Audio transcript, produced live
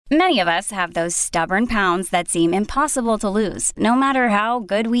Many of us have those stubborn pounds that seem impossible to lose, no matter how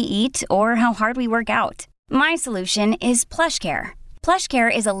good we eat or how hard we work out. My solution is PlushCare.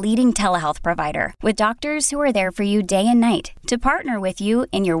 PlushCare is a leading telehealth provider with doctors who are there for you day and night to partner with you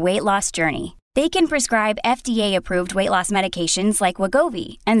in your weight loss journey. They can prescribe FDA-approved weight loss medications like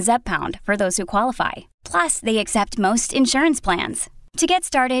Wegovy and Zepbound for those who qualify. Plus, they accept most insurance plans. To get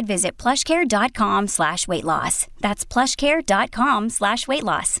started, visit plushcare.com/weightloss. That's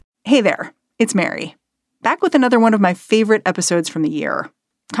plushcare.com/weightloss. Hey there, it's Mary. Back with another one of my favorite episodes from the year.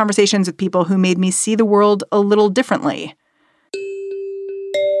 Conversations with people who made me see the world a little differently.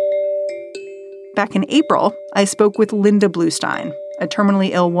 Back in April, I spoke with Linda Bluestein, a terminally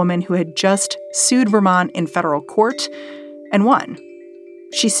ill woman who had just sued Vermont in federal court and won.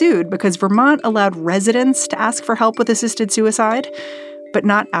 She sued because Vermont allowed residents to ask for help with assisted suicide, but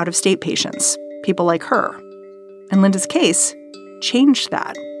not out-of-state patients, people like her. And Linda's case changed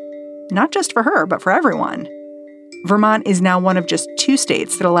that. Not just for her, but for everyone. Vermont is now one of just 2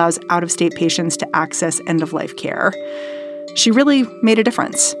 states that allows out-of-state patients to access end-of-life care. She really made a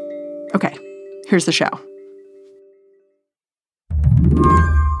difference. Okay, here's the show.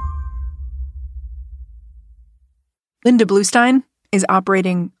 Linda Bluestein is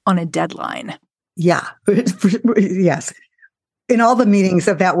operating on a deadline. Yeah. Yes. In all the meanings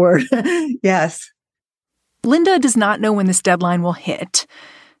of that word. Yes. Linda does not know when this deadline will hit,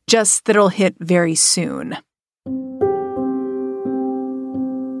 just that it'll hit very soon.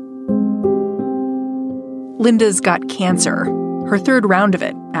 Linda's got cancer, her 3rd round of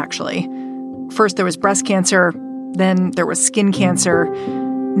it, actually. First there was breast cancer, then there was skin cancer.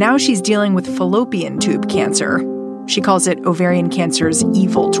 Now she's dealing with fallopian tube cancer. She calls it ovarian cancer's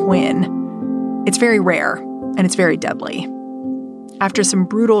evil twin. It's very rare, and it's very deadly. After some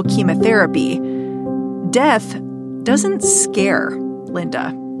brutal chemotherapy, death doesn't scare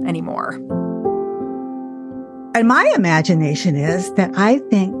Linda anymore. And my imagination is that I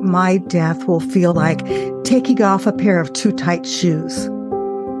think my death will feel like taking off a pair of too tight shoes.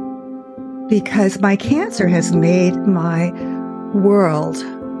 Because my cancer has made my world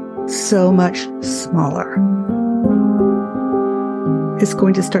so much smaller. It's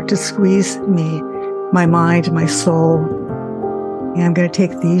going to start to squeeze me, my mind, my soul. And I'm going to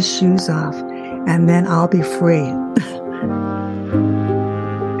take these shoes off, and then I'll be free.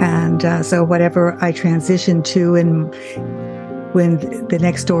 And so whatever I transition to, and when the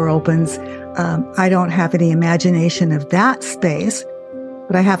next door opens, I don't have any imagination of that space,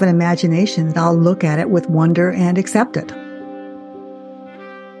 but I have an imagination that I'll look at it with wonder and accept it.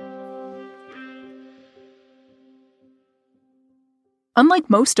 Unlike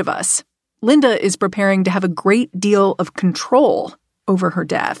most of us, Linda is preparing to have a great deal of control over her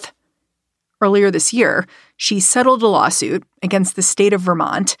death. Earlier this year, she settled a lawsuit against the state of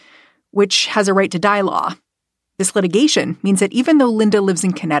Vermont, which has a right to die law. This litigation means that even though Linda lives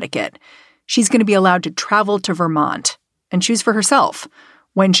in Connecticut, she's going to be allowed to travel to Vermont and choose for herself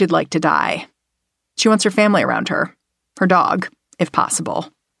when she'd like to die. She wants her family around her dog, if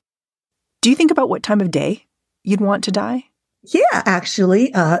possible. Do you think about what time of day you'd want to die? Yeah,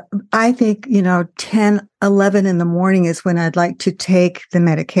 actually, I think, 10, 11 in the morning is when I'd like to take the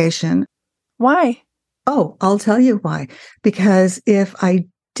medication. Why? Oh, I'll tell you why. Because if I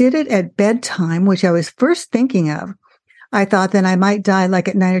did it at bedtime, which I was first thinking of, I thought then I might die like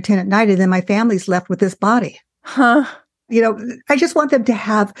at 9 or 10 at night, and then my family's left with this body. Huh? I just want them to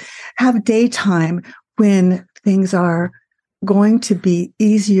have daytime when things are going to be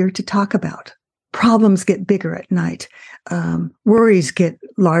easier to talk about. Problems get bigger at night. Worries get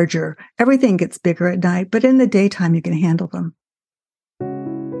larger. Everything gets bigger at night, but in the daytime, you can handle them.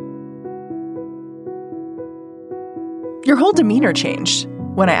 Your whole demeanor changed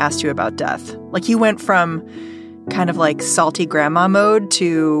when I asked you about death. Like, you went from kind of like salty grandma mode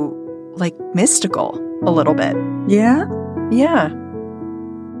to like mystical a little bit. Yeah? Yeah.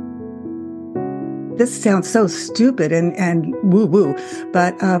 This sounds so stupid and woo-woo,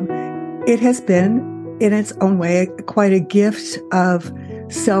 but it has been, in its own way, quite a gift of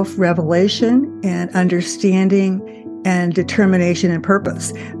self-revelation and understanding and determination and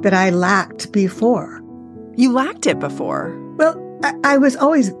purpose that I lacked before. You lacked it before? Well, I was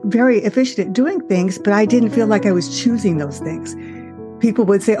always very efficient at doing things, but I didn't feel like I was choosing those things. People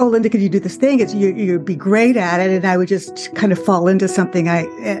would say, "Oh, Linda, could you do this thing? You'd be great at it," and I would just kind of fall into something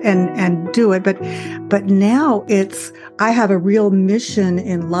and do it. But now I have a real mission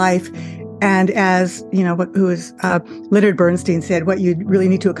in life. And as, Leonard Bernstein said, what you really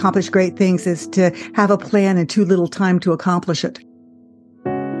need to accomplish great things is to have a plan and too little time to accomplish it.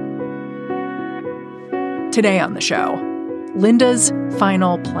 Today on the show, Linda's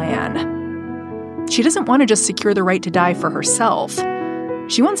final plan. She doesn't want to just secure the right to die for herself.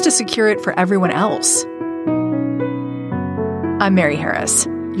 She wants to secure it for everyone else. I'm Mary Harris.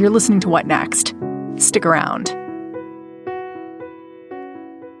 You're listening to What Next? Stick around.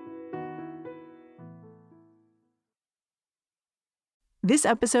 This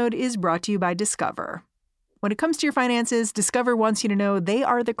episode is brought to you by Discover. When it comes to your finances, Discover wants you to know they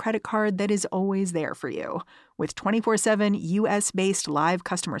are the credit card that is always there for you. With 24/7 U.S.-based live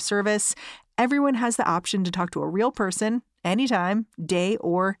customer service, everyone has the option to talk to a real person anytime, day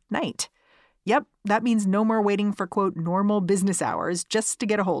or night. Yep, that means no more waiting for, quote, normal business hours just to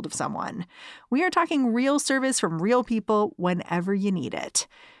get a hold of someone. We are talking real service from real people whenever you need it.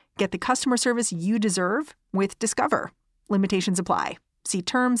 Get the customer service you deserve with Discover. Limitations apply. See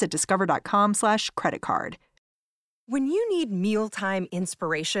terms at discover.com/creditcard. When you need mealtime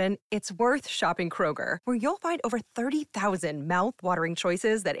inspiration, it's worth shopping Kroger, where you'll find over 30,000 mouth-watering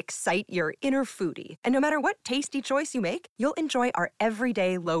choices that excite your inner foodie. And no matter what tasty choice you make, you'll enjoy our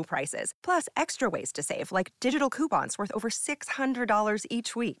everyday low prices, plus extra ways to save, like digital coupons worth over $600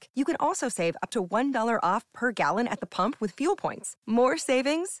 each week. You can also save up to $1 off per gallon at the pump with fuel points. More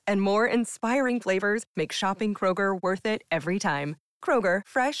savings and more inspiring flavors make shopping Kroger worth it every time. Kroger,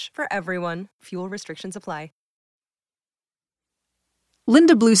 fresh for everyone. Fuel restrictions apply.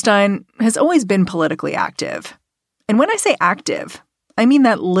 Linda Bluestein has always been politically active. And when I say active, I mean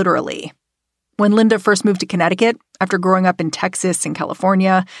that literally. When Linda first moved to Connecticut, after growing up in Texas and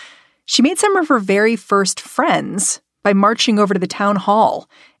California, she made some of her very first friends by marching over to the town hall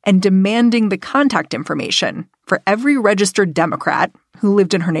and demanding the contact information for every registered Democrat who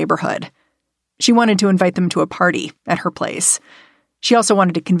lived in her neighborhood. She wanted to invite them to a party at her place. She also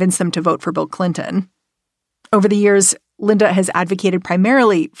wanted to convince them to vote for Bill Clinton. Over the years, Linda has advocated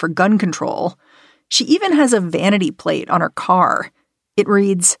primarily for gun control. She even has a vanity plate on her car. It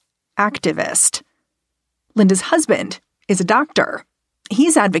reads, activist. Linda's husband is a doctor.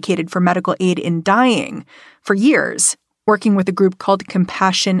 He's advocated for medical aid in dying for years, working with a group called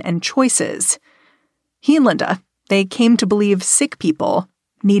Compassion and Choices. He and Linda, they came to believe sick people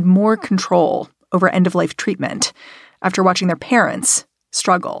need more control over end-of-life treatment after watching their parents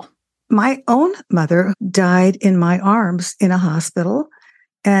struggle. My own mother died in my arms in a hospital,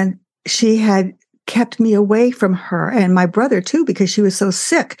 and she had kept me away from her and my brother too, because she was so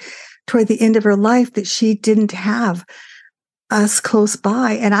sick toward the end of her life that she didn't have us close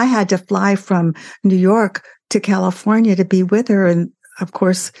by. And I had to fly from New York to California to be with her. And of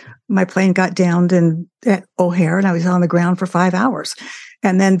course, my plane got downed at O'Hare, and I was on the ground for 5 hours.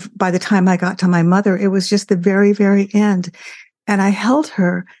 And then by the time I got to my mother, it was just the very, very end. And I held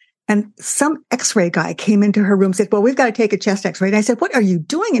her. And some x-ray guy came into her room and said, well, we've got to take a chest x-ray. And I said, what are you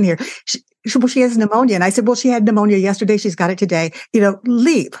doing in here? She has pneumonia. And I said, well, she had pneumonia yesterday. She's got it today.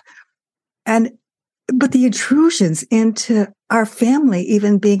 Leave. But the intrusions into our family,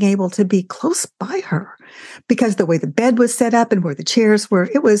 even being able to be close by her, because the way the bed was set up and where the chairs were,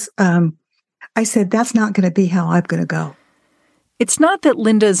 it was, I said, that's not going to be how I'm going to go. It's not that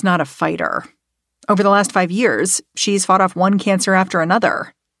Linda's not a fighter. Over the last 5 years, she's fought off one cancer after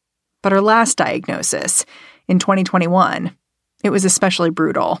another. But her last diagnosis, in 2021, it was especially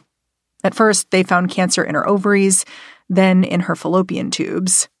brutal. At first, they found cancer in her ovaries, then in her fallopian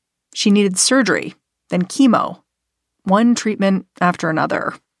tubes. She needed surgery, then chemo, one treatment after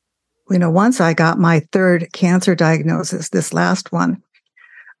another. Once I got my third cancer diagnosis, this last one,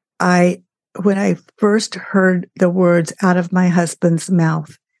 when I first heard the words out of my husband's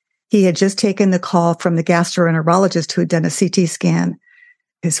mouth, he had just taken the call from the gastroenterologist who had done a CT scan.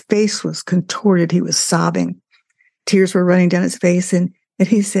 His face was contorted. He was sobbing. Tears were running down his face. And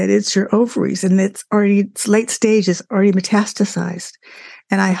he said, it's your ovaries. And it's late stage. It's already metastasized.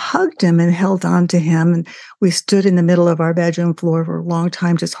 And I hugged him and held on to him. And we stood in the middle of our bedroom floor for a long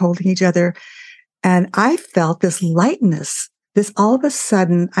time, just holding each other. And I felt this lightness. All of a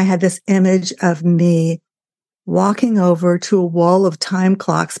sudden, I had this image of walking over to a wall of time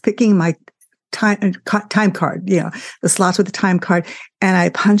clocks, picking my time card, the slots with the time card. And I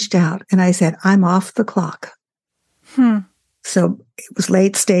punched out and I said, I'm off the clock. So it was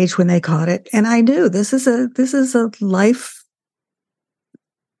late stage when they caught it. And I knew this is a life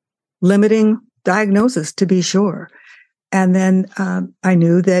limiting diagnosis, to be sure. And then I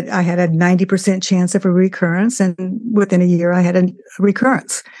knew that I had a 90% chance of a recurrence. And within a year, I had a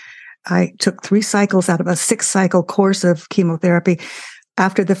recurrence. I took 3 cycles out of a 6-cycle course of chemotherapy.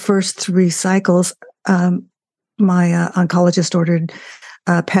 After the first 3 cycles, my oncologist ordered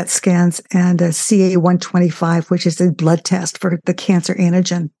PET scans and a CA-125, which is a blood test for the cancer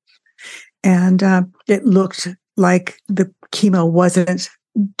antigen. And it looked like the chemo wasn't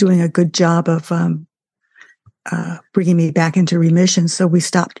doing a good job of bringing me back into remission. So we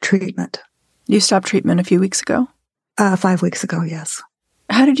stopped treatment. You stopped treatment a few weeks ago? 5 weeks ago, yes.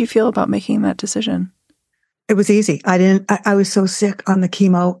 How did you feel about making that decision? It was easy. I was so sick on the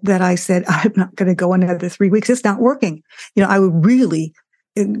chemo that I said, I'm not going to go another 3 weeks. It's not working. I would really,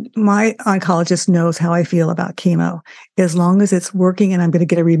 my oncologist knows how I feel about chemo. As long as it's working and I'm going to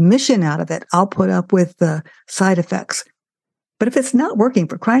get a remission out of it, I'll put up with the side effects. But if it's not working,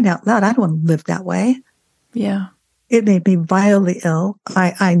 for crying out loud, I don't want to live that way. Yeah. It made me violently ill.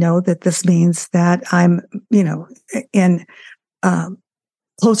 I know that this means that I'm, in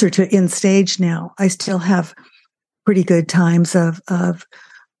closer to end stage now. I still have pretty good times of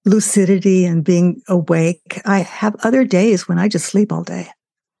lucidity and being awake. I have other days when I just sleep all day.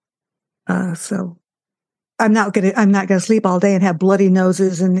 So I'm not gonna sleep all day and have bloody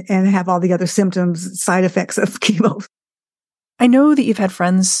noses and have all the other symptoms, side effects of chemo. I know that you've had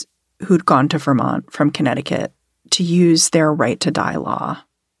friends who'd gone to Vermont from Connecticut to use their right to die law.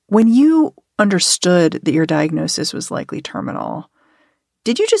 When you understood that your diagnosis was likely terminal,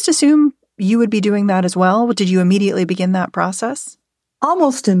 did you just assume you would be doing that as well? Did you immediately begin that process?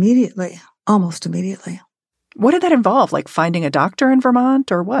 Almost immediately. What did that involve? Like finding a doctor in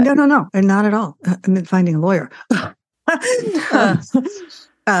Vermont or what? No, and not at all. I meant finding a lawyer.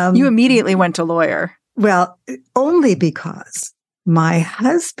 You immediately went to lawyer. Well, only because my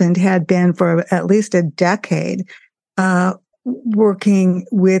husband had been for at least a decade working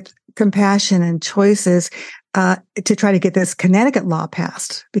with Compassion and Choices to try to get this Connecticut law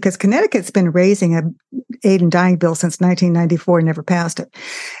passed, because Connecticut's been raising a aid and dying bill since 1994, never passed it.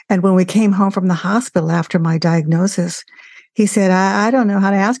 And when we came home from the hospital after my diagnosis, he said, I don't know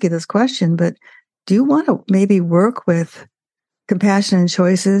how to ask you this question, but do you want to maybe work with Compassion and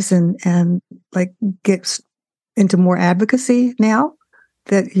Choices and like get into more advocacy now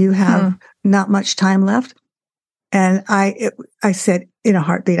that you have not much time left? And I said in a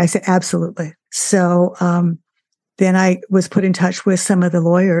heartbeat, I said, absolutely. So then I was put in touch with some of the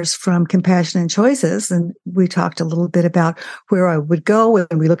lawyers from Compassion and Choices, and we talked a little bit about where I would go.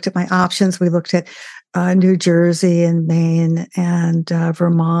 And we looked at my options. We looked at New Jersey and Maine and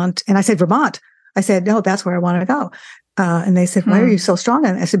Vermont. And I said, Vermont. I said, no, that's where I want to go. And they said, why are you so strong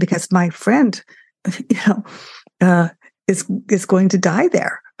on it? I said, because my friend, is going to die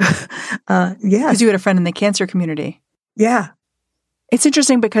there. Yeah. Because you had a friend in the cancer community. Yeah. It's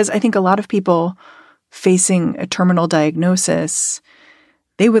interesting because I think a lot of people facing a terminal diagnosis,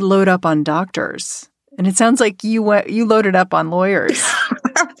 they would load up on doctors. And it sounds like you loaded up on lawyers.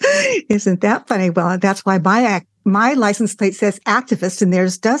 Isn't that funny? Well, that's why my license plate says activist and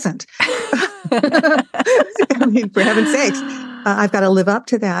theirs doesn't. I mean, for heaven's sakes, I've got to live up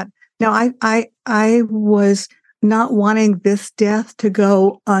to that. Now, I was not wanting this death to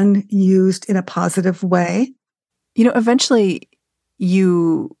go unused in a positive way. Eventually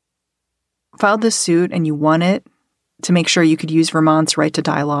you filed this suit and you won it to make sure you could use Vermont's right to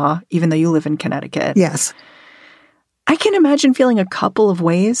die law, even though you live in Connecticut. Yes. I can imagine feeling a couple of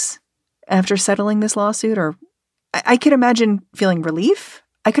ways after settling this lawsuit, or I could imagine feeling relief.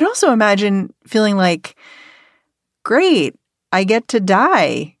 I could also imagine feeling like, great, I get to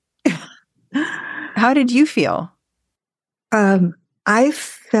die. How did you feel? I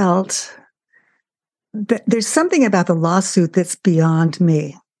felt that there's something about the lawsuit that's beyond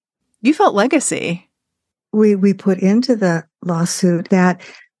me. You felt legacy. We put into the lawsuit that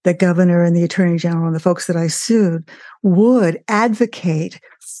the governor and the attorney general and the folks that I sued would advocate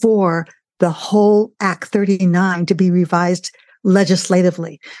for the whole Act 39 to be revised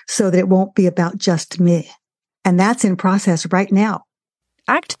legislatively so that it won't be about just me. And that's in process right now.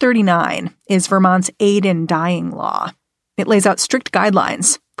 Act 39 is Vermont's aid in dying law. It lays out strict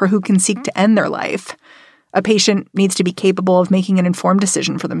guidelines for who can seek to end their life. A patient needs to be capable of making an informed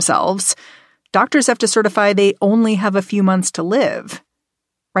decision for themselves. Doctors have to certify they only have a few months to live.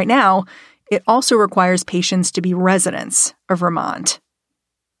 Right now, it also requires patients to be residents of Vermont.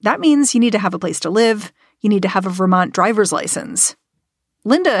 That means you need to have a place to live. You need to have a Vermont driver's license.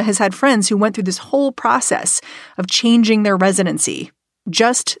 Linda has had friends who went through this whole process of changing their residency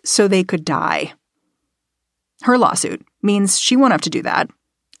just so they could die. Her lawsuit means she won't have to do that.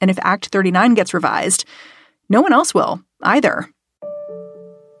 And if Act 39 gets revised, no one else will either.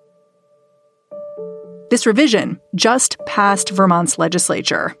 This revision just passed Vermont's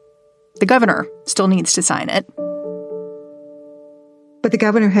legislature. The governor still needs to sign it. But the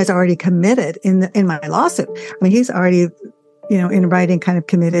governor has already committed in my lawsuit. I mean, he's already, in writing kind of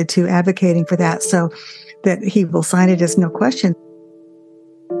committed to advocating for that, so that he will sign it is no question.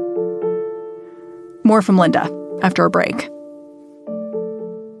 More from Linda after a break.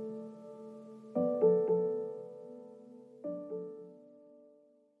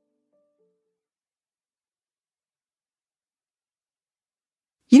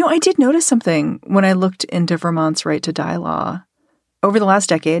 I did notice something when I looked into Vermont's right to die law. Over the last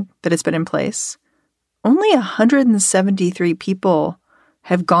decade that it's been in place, only 173 people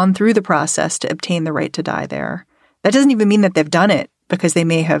have gone through the process to obtain the right to die there. That doesn't even mean that they've done it because they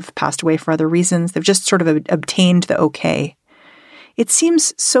may have passed away for other reasons. They've just sort of obtained the okay. It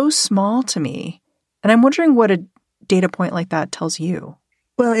seems so small to me, and I'm wondering what a data point like that tells you.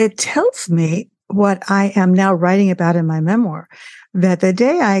 Well, it tells me what I am now writing about in my memoir, that the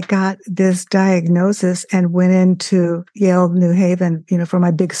day I got this diagnosis and went into Yale New Haven, for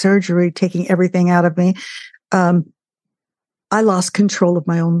my big surgery, taking everything out of me, I lost control of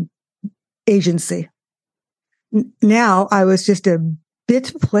my own agency. Now I was just a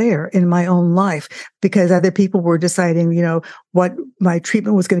bit player in my own life because other people were deciding, what my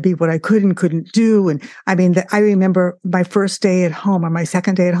treatment was going to be, what I could and couldn't do. And I remember my first day at home or my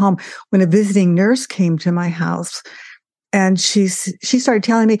second day at home when a visiting nurse came to my house. And she started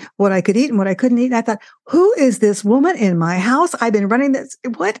telling me what I could eat and what I couldn't eat. And I thought, who is this woman in my house? I've been running this.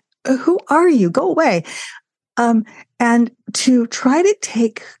 What? Who are you? Go away. And to try to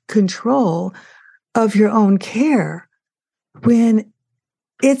take control of your own care when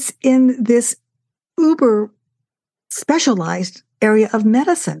it's in this uber specialized area of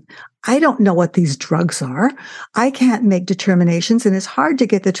medicine. I don't know what these drugs are. I can't make determinations, and it's hard to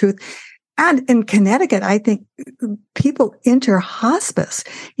get the truth. And in Connecticut, I think people enter hospice,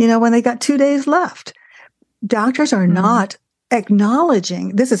 when they got 2 days left. Doctors are not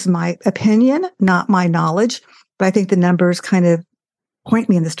acknowledging, this is my opinion, not my knowledge, but I think the numbers kind of point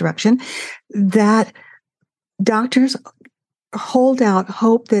me in this direction, that doctors hold out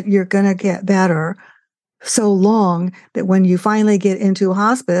hope that you're going to get better so long that when you finally get into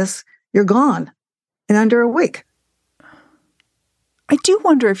hospice, you're gone in under a week. I do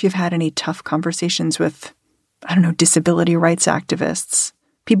wonder if you've had any tough conversations with, disability rights activists,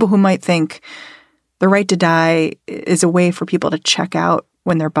 people who might think the right to die is a way for people to check out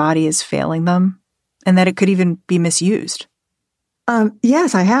when their body is failing them, and that it could even be misused.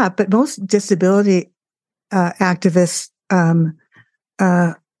 Yes, I have. But most disability activists,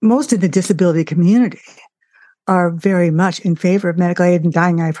 most of the disability community are very much in favor of medical aid and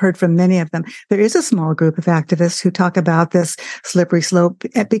dying. I've heard from many of them. There is a small group of activists who talk about this slippery slope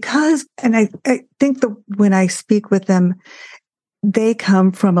because, and I think when I speak with them, they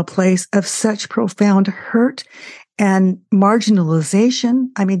come from a place of such profound hurt and marginalization.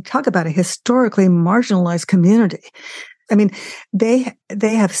 Talk about a historically marginalized community. They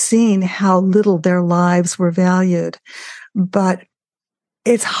have seen how little their lives were valued, but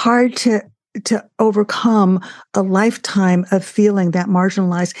it's hard to overcome a lifetime of feeling that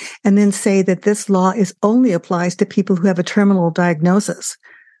marginalized and then say that this law only applies to people who have a terminal diagnosis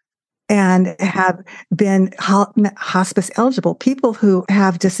and have been hospice eligible. People who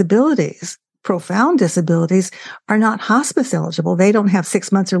have disabilities, profound disabilities, are not hospice eligible. They don't have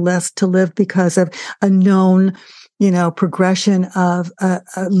 6 months or less to live because of a known, progression of a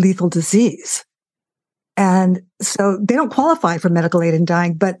lethal disease. And so they don't qualify for medical aid in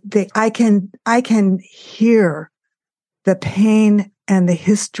dying, but I can hear the pain and the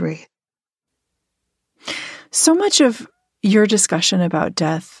history. So much of your discussion about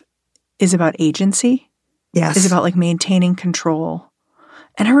death is about agency. Yes. Is about maintaining control.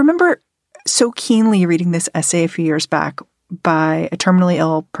 And I remember so keenly reading this essay a few years back by a terminally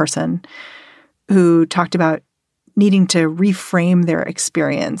ill person who talked about needing to reframe their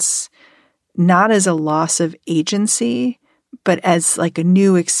experience not as a loss of agency, but as a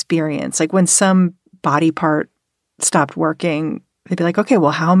new experience. When some body part stopped working, they'd be like, okay,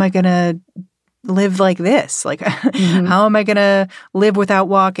 well, how am I going to live like this? How am I going to live without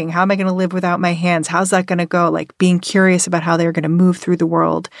walking? How am I going to live without my hands? How's that going to go? Being curious about how they're going to move through the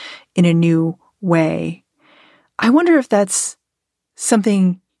world in a new way. I wonder if that's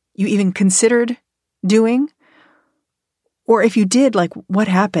something you even considered doing, or if you did, what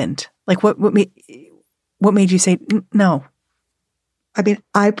happened? What made you say no?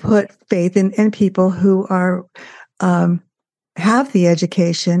 I put faith in people who are have the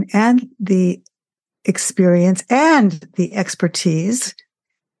education and the experience and the expertise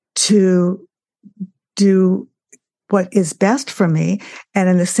to do what is best for me. And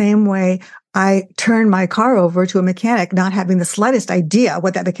in the same way, I turn my car over to a mechanic, not having the slightest idea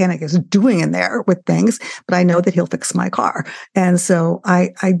what that mechanic is doing in there with things, but I know that he'll fix my car. And so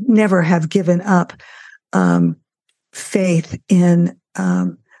I never have given up faith in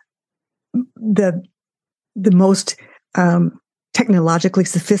the the most technologically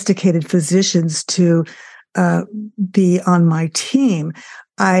sophisticated physicians to be on my team.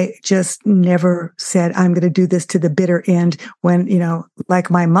 I just never said, I'm going to do this to the bitter end when, like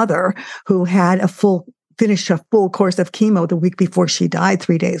my mother, who had finished a full course of chemo the week before she died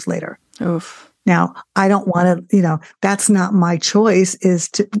 3 days later. Oof. Now, I don't want to, that's not my choice, is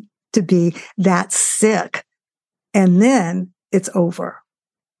to be that sick. And then it's over.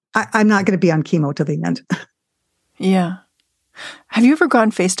 I'm not going to be on chemo till the end. Yeah. Have you ever gone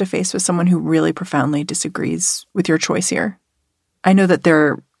face to face with someone who really profoundly disagrees with your choice here? I know that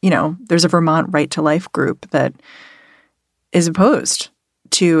there's a Vermont Right to Life group that is opposed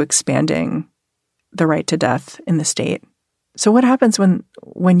to expanding the right to death in the state. So what happens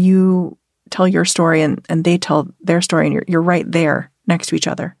when you tell your story and they tell their story and you're right there next to each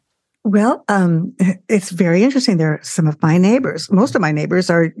other? Well, it's very interesting. There are some of my neighbors. Most of my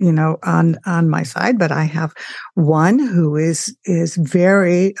neighbors are, on my side, but I have one who is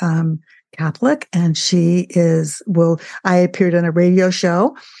very Catholic, and I appeared on a radio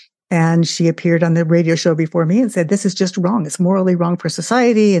show, and she appeared on the radio show before me and said, this is just wrong. It's morally wrong for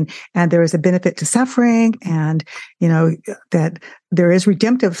society. And there is a benefit to suffering, and, that there is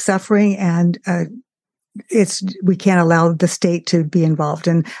redemptive suffering, and, we can't allow the state to be involved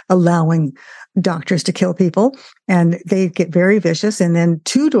in allowing doctors to kill people. And they get very vicious. And then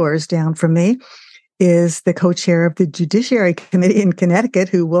 2 doors down from me is the co-chair of the Judiciary Committee in Connecticut,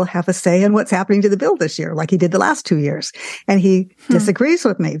 who will have a say in what's happening to the bill this year, like he did the last 2 years. And he disagrees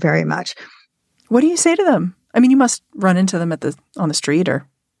with me very much. What do you say to them? I mean, you must run into them on the street or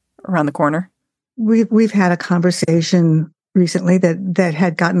around the corner. We've had a conversation recently that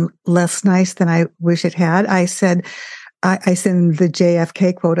had gotten less nice than I wish it had. I said, I sent the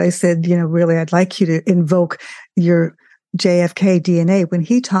JFK quote. I said, really, I'd like you to invoke your JFK DNA when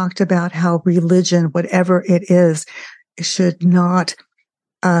he talked about how religion, whatever it is, should not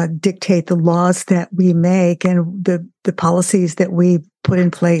dictate the laws that we make and the policies that we put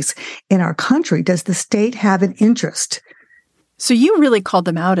in place in our country. Does the state have an interest? So you really called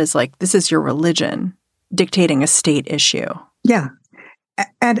them out as like, this is your religion dictating a state issue. Yeah.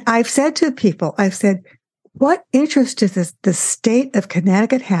 And I've said to people, what interest does the state of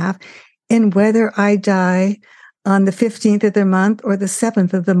Connecticut have in whether I die on the 15th of the month or the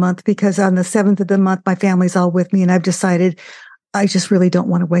 7th of the month? Because on the 7th of the month, my family's all with me, and I've decided I just really don't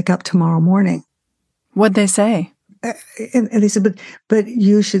want to wake up tomorrow morning. What'd they say? And they said, but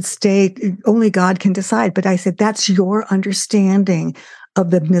you should stay. Only God can decide. But I said, that's your understanding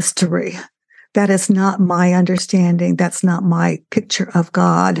of the mystery. That is not my understanding. That's not my picture of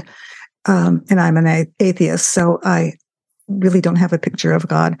God. And I'm an atheist, so I really don't have a picture of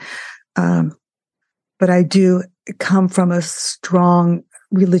God. But I do come from a strong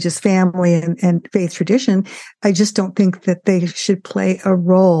religious family and faith tradition. I just don't think that they should play a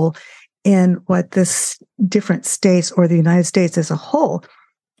role in what this different states or the United States as a whole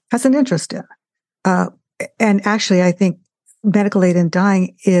has an interest in. And actually, I think medical aid in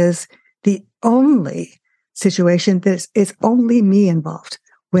dying is the only situation that is only me involved.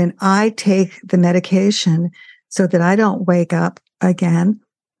 When I take the medication so that I don't wake up again,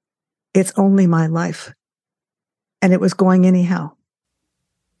 it's only my life. And it was going anyhow.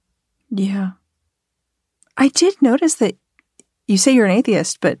 Yeah. I did notice that you say you're an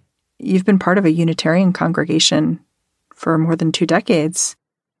atheist, but you've been part of a Unitarian congregation for more than 2 decades.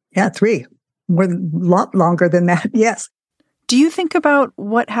 Yeah, 3. A lot longer than that, yes. Do you think about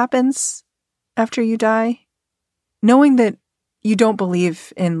what happens after you die, knowing that you don't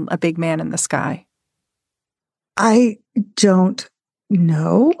believe in a big man in the sky? I don't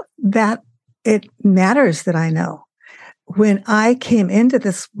know that it matters that I know. When I came into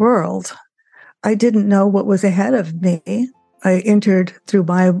this world, I didn't know what was ahead of me. I entered through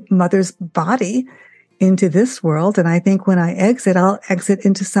my mother's body into this world. And I think when I exit, I'll exit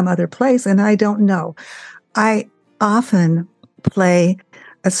into some other place. And I don't know. I often play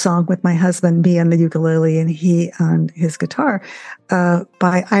a song with my husband, me on the ukulele and he on his guitar,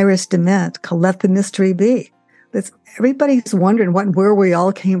 by Iris DeMent called Let the Mystery Be. Everybody's wondering where we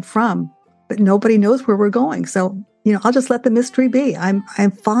all came from, but nobody knows where we're going. So, I'll just let the mystery be. I'm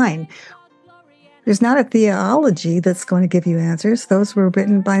fine. There's not a theology that's going to give you answers. Those were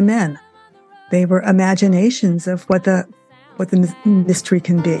written by men. They were imaginations of what the mystery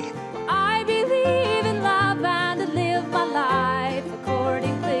can be. I believe in love and live my life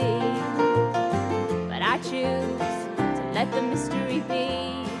accordingly, but I choose to let the mystery be.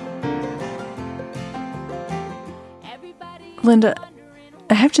 Linda,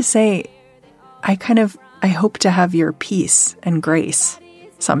 I have to say, I hope to have your peace and grace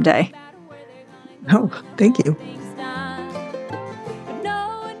someday. Oh, thank you.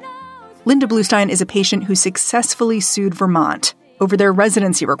 Linda Bluestein is a patient who successfully sued Vermont over their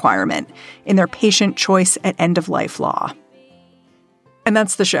residency requirement in their patient choice at end-of-life law. And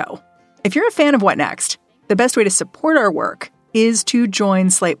that's the show. If you're a fan of What Next, the best way to support our work is to join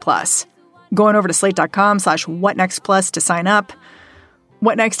Slate Plus. Go on over to slate.com/whatnextplus to sign up.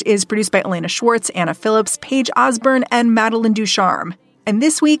 What Next is produced by Elena Schwartz, Anna Phillips, Paige Osborne, and Madeline Ducharme. And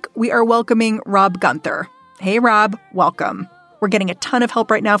this week, we are welcoming Rob Gunther. Hey, Rob, welcome. We're getting a ton of help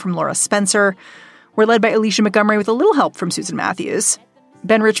right now from Laura Spencer. We're led by Alicia Montgomery with a little help from Susan Matthews.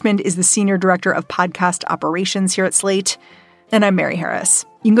 Ben Richmond is the Senior Director of Podcast Operations here at Slate. And I'm Mary Harris.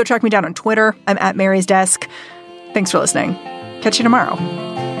 You can go track me down on Twitter. I'm at Mary's Desk. Thanks for listening. Catch you tomorrow.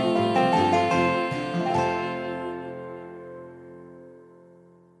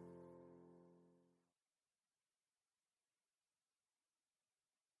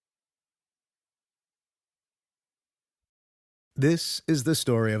 This is the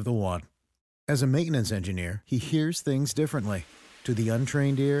story of the one. As a maintenance engineer, he hears things differently. To the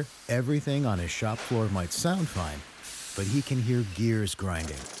untrained ear, everything on his shop floor might sound fine, but he can hear gears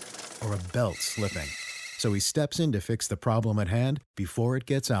grinding or a belt slipping. So he steps in to fix the problem at hand before it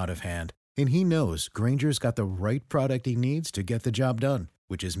gets out of hand. And he knows Grainger's got the right product he needs to get the job done,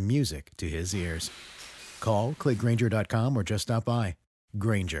 which is music to his ears. Call, click Grainger.com, or just stop by.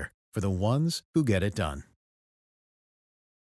 Grainger, for the ones who get it done.